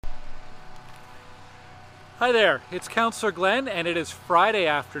Hi there, it's Councillor Glen and it is Friday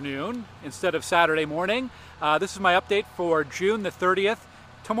afternoon instead of Saturday morning. This is my update for June the 30th.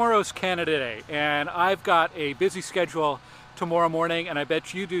 Tomorrow's Canada Day and I've got a busy schedule tomorrow morning and I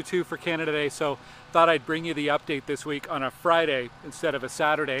bet you do too for Canada Day, so thought I'd bring you the update this week on a Friday instead of a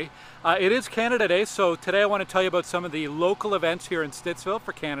Saturday. It is Canada Day, so today I want to tell you about some of the local events here in Stittsville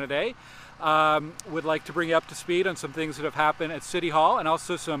for Canada Day. Would like to bring you up to speed on some things that have happened at City Hall and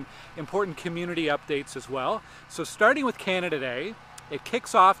also some important community updates as well. So starting with Canada Day, it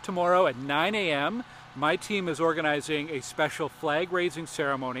kicks off tomorrow at 9 a.m. My team is organizing a special flag raising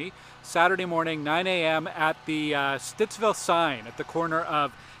ceremony Saturday morning 9 a.m. at the Stittsville sign at the corner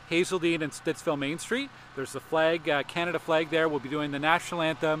of Hazeldean and Stittsville Main Street. There's the flag, Canada flag there. We'll be doing the national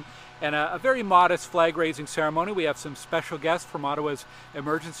anthem and a very modest flag raising ceremony. We have some special guests from Ottawa's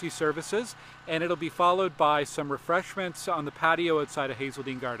emergency services, and it'll be followed by some refreshments on the patio outside of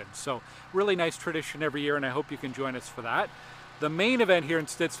Hazeldean Gardens. So really nice tradition every year, and I hope you can join us for that. The main event here in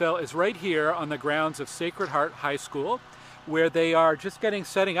Stittsville is right here on the grounds of Sacred Heart High School, where they are just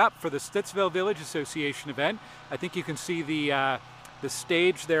setting up for the Stittsville Village Association event. I think you can see the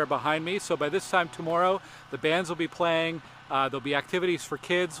stage there behind me. So by this time tomorrow, the bands will be playing. There'll be activities for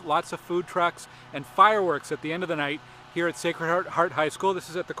kids, lots of food trucks, and fireworks at the end of the night here at Sacred Heart High School. This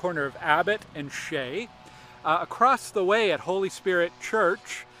is at the corner of Abbott and Shea. Across the way at Holy Spirit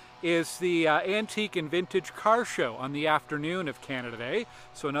Church is the Antique and Vintage Car Show on the afternoon of Canada Day,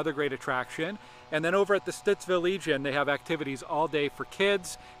 so another great attraction. And then over at the Stittsville Legion, they have activities all day for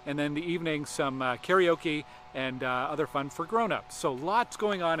kids, and then the evening some karaoke and other fun for grown-ups. So lots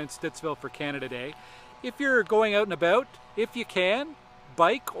going on in Stittsville for Canada Day. If you're going out and about, if you can,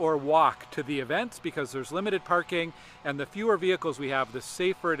 bike or walk to the events because there's limited parking, and the fewer vehicles we have, the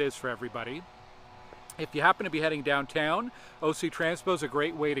safer it is for everybody. If you happen to be heading downtown, OC Transpo is a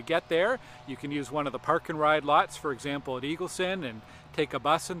great way to get there. You can use one of the park and ride lots, for example at Eagleson, and take a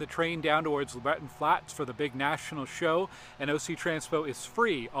bus and the train down towards Breton Flats for the big national show, and OC Transpo is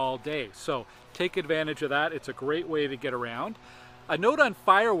free all day. So take advantage of that. It's a great way to get around. A note on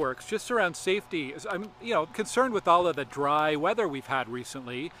fireworks, just around safety, is I'm concerned with all of the dry weather we've had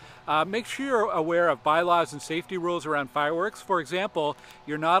recently. Make sure you're aware of bylaws and safety rules around fireworks. For example,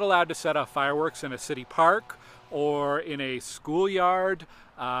 you're not allowed to set off fireworks in a city park or in a schoolyard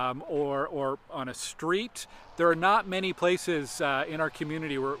or on a street. There are not many places in our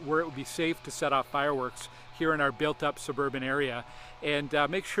community where it would be safe to set off fireworks here in our built-up suburban area. And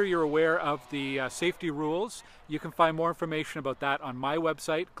make sure you're aware of the safety rules. You can find more information about that on my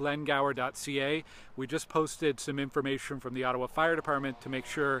website, glengower.ca. We just posted some information from the Ottawa Fire Department to make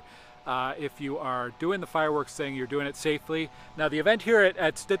sure if you are doing the fireworks thing, you're doing it safely. Now the event here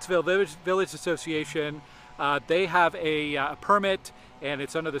at Stittsville Village Association, they have a permit and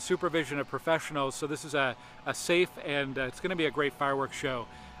it's under the supervision of professionals. So this is a safe and it's going to be a great fireworks show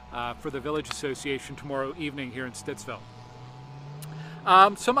for the Village Association tomorrow evening here in Stittsville.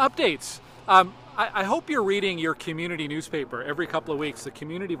 Some updates. I hope you're reading your community newspaper every couple of weeks, the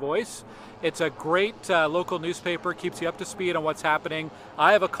Community Voice. It's a great local newspaper, keeps you up to speed on what's happening.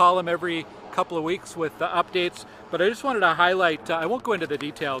 I have a column every couple of weeks with the updates, but I just wanted to highlight, I won't go into the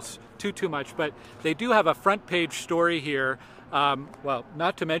details too much, but they do have a front page story here. Well,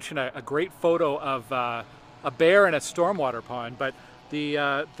 not to mention a great photo of a bear in a stormwater pond, but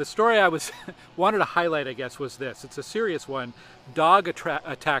the story I wanted to highlight, I guess, was this. It's a serious one. Dog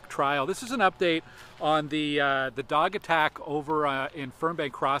attack trial. This is an update on the dog attack over in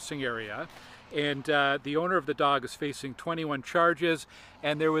Fernbank Crossing area, and the owner of the dog is facing 21 charges,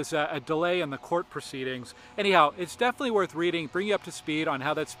 and there was a delay in the court proceedings. Anyhow, it's definitely worth reading, bring you up to speed on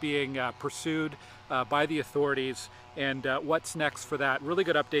how that's being pursued by the authorities and what's next for that. Really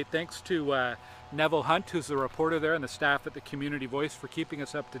good update. Thanks to Neville Hunt, who's the reporter there, and the staff at the Community Voice for keeping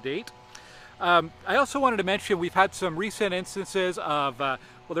us up to date. I also wanted to mention we've had some recent instances of, well,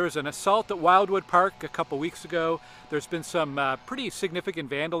 there was an assault at Wildwood Park a couple weeks ago. There's been some pretty significant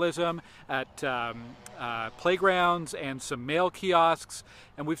vandalism at playgrounds and some mail kiosks,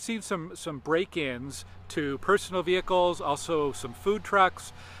 and we've seen some break-ins to personal vehicles, also some food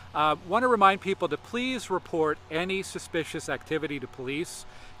trucks. Want to remind people to please report any suspicious activity to police.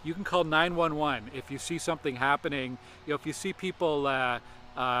 You can call 911 if you see something happening. If you see people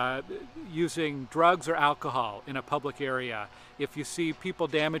using drugs or alcohol in a public area, if you see people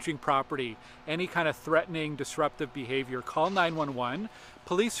damaging property, any kind of threatening, disruptive behavior, call 911.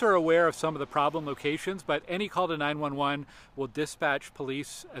 Police are aware of some of the problem locations, but any call to 911 will dispatch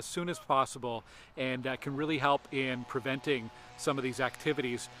police as soon as possible and can really help in preventing some of these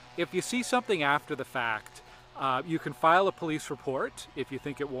activities. If you see something after the fact, You can file a police report if you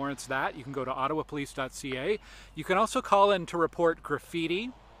think it warrants that. You can go to ottawapolice.ca. You can also call in to report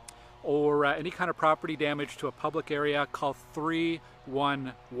graffiti or any kind of property damage to a public area. Call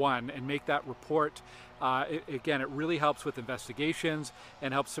 311 and make that report. Again, it really helps with investigations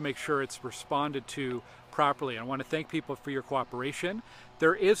and helps to make sure it's responded to properly. I want to thank people for your cooperation.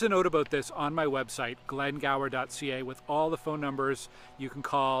 There is a note about this on my website, glengower.ca, with all the phone numbers you can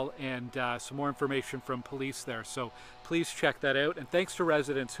call and some more information from police there. So please check that out. And thanks to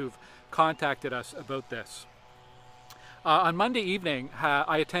residents who've contacted us about this. On Monday evening,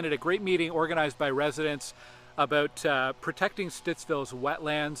 I attended a great meeting organized by residents about protecting Stittsville's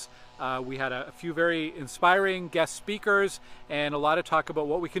wetlands. We had a few very inspiring guest speakers and a lot of talk about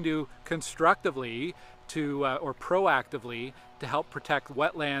what we can do constructively to or proactively to help protect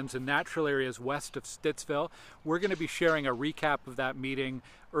wetlands and natural areas west of Stittsville. We're going to be sharing a recap of that meeting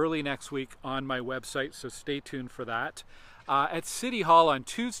early next week on my website, so stay tuned for that. At City Hall on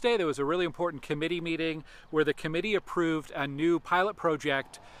Tuesday, there was a really important committee meeting where the committee approved a new pilot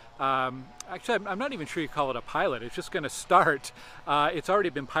project. Actually, I'm not even sure you call it a pilot. It's just going to start. It's already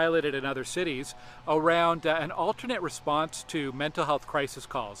been piloted in other cities around an alternate response to mental health crisis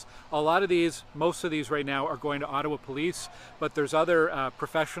calls. A lot of these, most of these right now are going to Ottawa Police, but there's other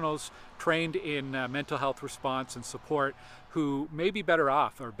professionals trained in mental health response and support who may be better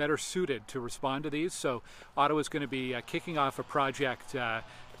off or better suited to respond to these. So Ottawa's going to be kicking off a project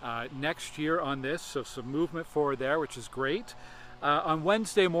next year on this, so some movement forward there, which is great. On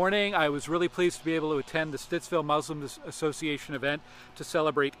Wednesday morning, I was really pleased to be able to attend the Stittsville Muslim Association event to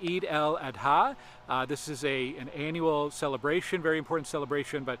celebrate Eid al-Adha. This is an annual celebration, very important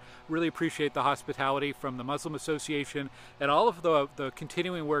celebration, but really appreciate the hospitality from the Muslim Association and all of the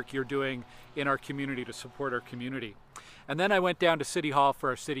continuing work you're doing in our community to support our community. And then I went down to City Hall for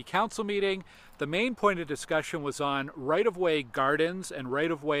our City Council meeting. The main point of discussion was on right-of-way gardens and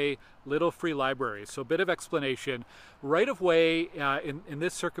right-of-way little free libraries. So a bit of explanation. Right-of-way in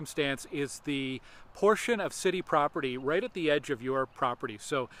this circumstance is the portion of city property right at the edge of your property.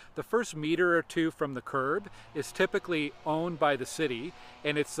 So the first meter or two from the curb is typically owned by the city,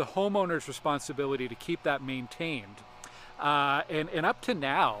 and it's the homeowner's responsibility to keep that maintained. And up to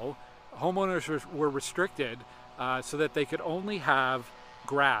now, homeowners were restricted so that they could only have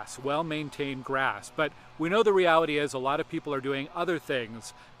grass, well-maintained grass. But we know the reality is a lot of people are doing other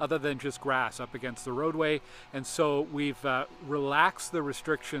things other than just grass up against the roadway. And so we've relaxed the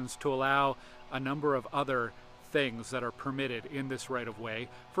restrictions to allow a number of other things that are permitted in this right-of-way.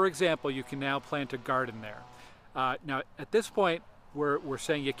 For example, you can now plant a garden there. Now, at this point, we're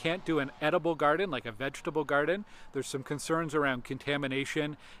saying you can't do an edible garden, like a vegetable garden. There's some concerns around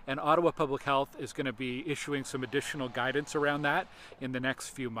contamination, and Ottawa Public Health is going to be issuing some additional guidance around that in the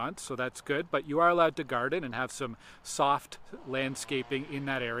next few months, so that's good. But you are allowed to garden and have some soft landscaping in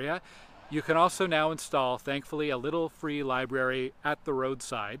that area. You can also now install, thankfully, a little free library at the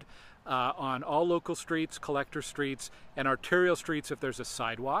roadside on all local streets, collector streets, and arterial streets if there's a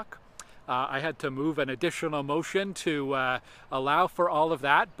sidewalk. I had to move an additional motion to allow for all of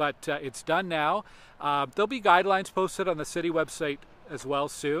that, but it's done now. There'll be guidelines posted on the city website as well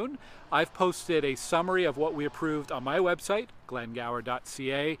soon. I've posted a summary of what we approved on my website,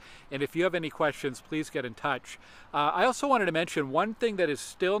 glengower.ca, and if you have any questions, please get in touch. I also wanted to mention one thing that is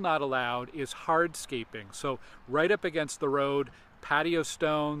still not allowed is hardscaping. So right up against the road, patio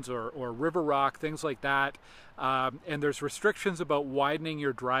stones or river rock, things like that. And there's restrictions about widening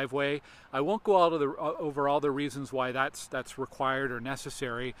your driveway. I won't go over all the reasons why that's required or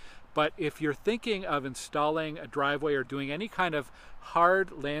necessary, but if you're thinking of installing a driveway or doing any kind of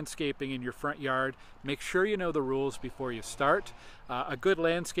hard landscaping in your front yard, make sure you know the rules before you start. A good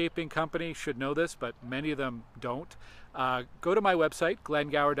landscaping company should know this, but many of them don't. Go to my website,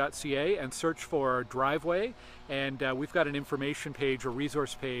 glengower.ca, and search for driveway, and we've got an information page or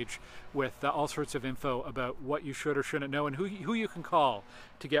resource page with all sorts of info about what you should or shouldn't know and who you can call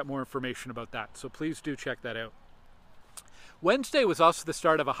to get more information about that. So please do check that out. Wednesday was also the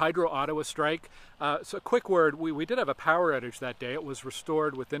start of a Hydro Ottawa strike. So a quick word, we did have a power outage that day. It was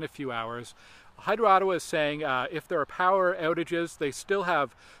restored within a few hours. Hydro Ottawa is saying if there are power outages, they still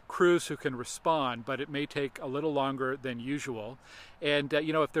have crews who can respond, but it may take a little longer than usual. And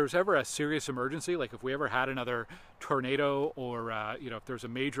you know, if there's ever a serious emergency, like if we ever had another tornado or you know, if there's a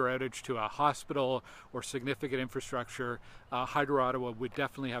major outage to a hospital or significant infrastructure, Hydro Ottawa would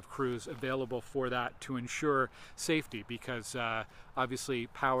definitely have crews available for that to ensure safety, because obviously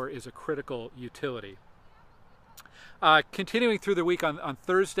power is a critical utility. Continuing through the week, on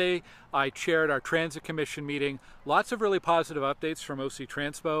Thursday, I chaired our Transit Commission meeting. Lots of really positive updates from OC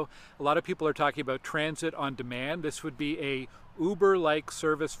Transpo. A lot of people are talking about transit on demand. This would be a Uber-like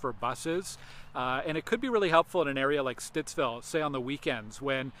service for buses, and it could be really helpful in an area like Stittsville, say on the weekends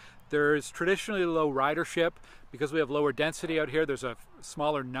when there's traditionally low ridership. Because we have lower density out here, there's a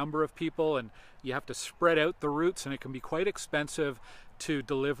smaller number of people and you have to spread out the routes, and it can be quite expensive to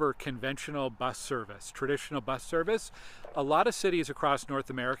deliver conventional bus service, traditional bus service. A lot of cities across North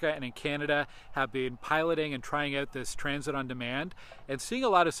America and in Canada have been piloting and trying out this transit on demand and seeing a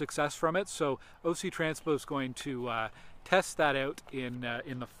lot of success from it. So OC Transpo is going to test that out in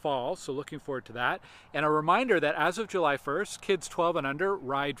the fall, so looking forward to that. And a reminder that as of July 1st, kids 12 and under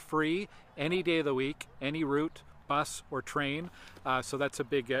ride free any day of the week, any route, bus or train. So that's a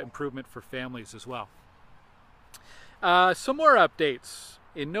big improvement for families as well. Some more updates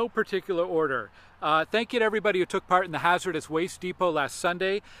in no particular order. Thank you to everybody who took part in the Hazardous Waste Depot last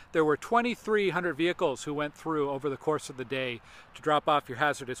Sunday. There were 2,300 vehicles who went through over the course of the day to drop off your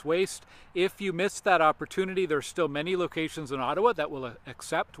hazardous waste. If you missed that opportunity, there are still many locations in Ottawa that will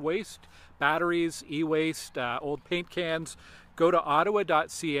accept waste, batteries, e-waste, old paint cans. Go to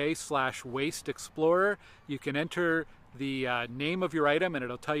ottawa.ca/wasteexplorer. You can enter the name of your item and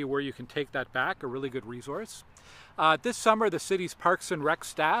it'll tell you where you can take that back, a really good resource. This summer, the city's Parks and Rec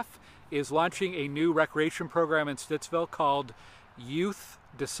staff is launching a new recreation program in Stittsville called Youth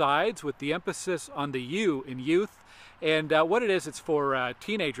Decides, with the emphasis on the U in youth. And what it is, it's for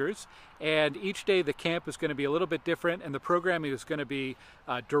teenagers, and each day the camp is going to be a little bit different, and the programming is going to be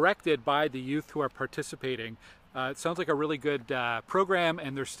directed by the youth who are participating. It sounds like a really good program,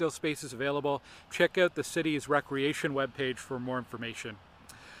 and there's still spaces available. Check out the city's recreation webpage for more information.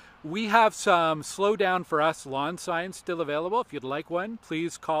 We have some Slow Down for Us lawn signs still available. If you'd like one,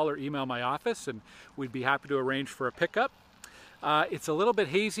 please call or email my office and we'd be happy to arrange for a pickup. It's a little bit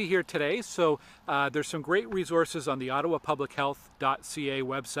hazy here today, so there's some great resources on the OttawaPublicHealth.ca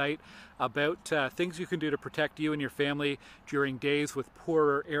website about things you can do to protect you and your family during days with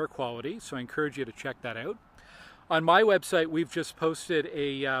poorer air quality, so I encourage you to check that out. On my website, we've just posted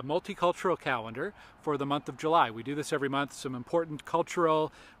a multicultural calendar for the month of July. We do this every month, some important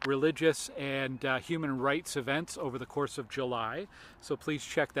cultural, religious, and human rights events over the course of July. So please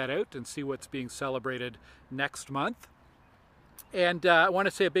check that out and see what's being celebrated next month. And I want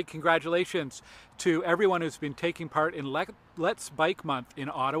to say a big congratulations to everyone who's been taking part in Let's Bike Month in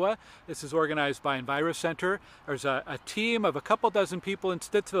Ottawa. This is organized by Enviro Centre. There's a team of a couple dozen people in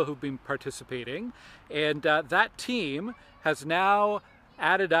Stittsville who've been participating. And that team has now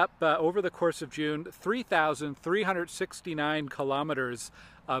added up over the course of June 3,369 kilometers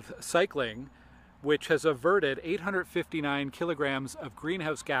of cycling, which has averted 859 kilograms of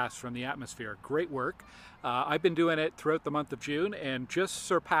greenhouse gas from the atmosphere. Great work. I've been doing it throughout the month of June and just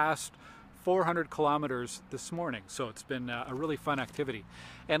surpassed 400 kilometers this morning. So it's been a really fun activity.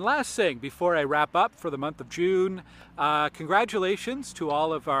 And last thing, before I wrap up for the month of June, congratulations to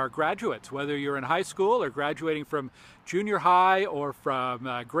all of our graduates, whether you're in high school or graduating from junior high or from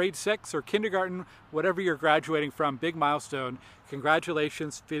grade 6 or kindergarten, whatever you're graduating from, big milestone.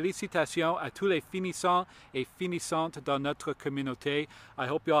 Congratulations, félicitations à tous les finissants et finissantes dans notre communauté. I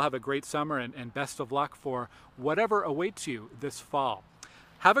hope you all have a great summer and best of luck for whatever awaits you this fall.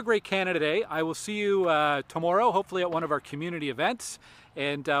 Have a great Canada Day. I will see you tomorrow, hopefully at one of our community events,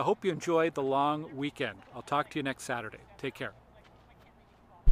 and hope you enjoyed the long weekend. I'll talk to you next Saturday. Take care.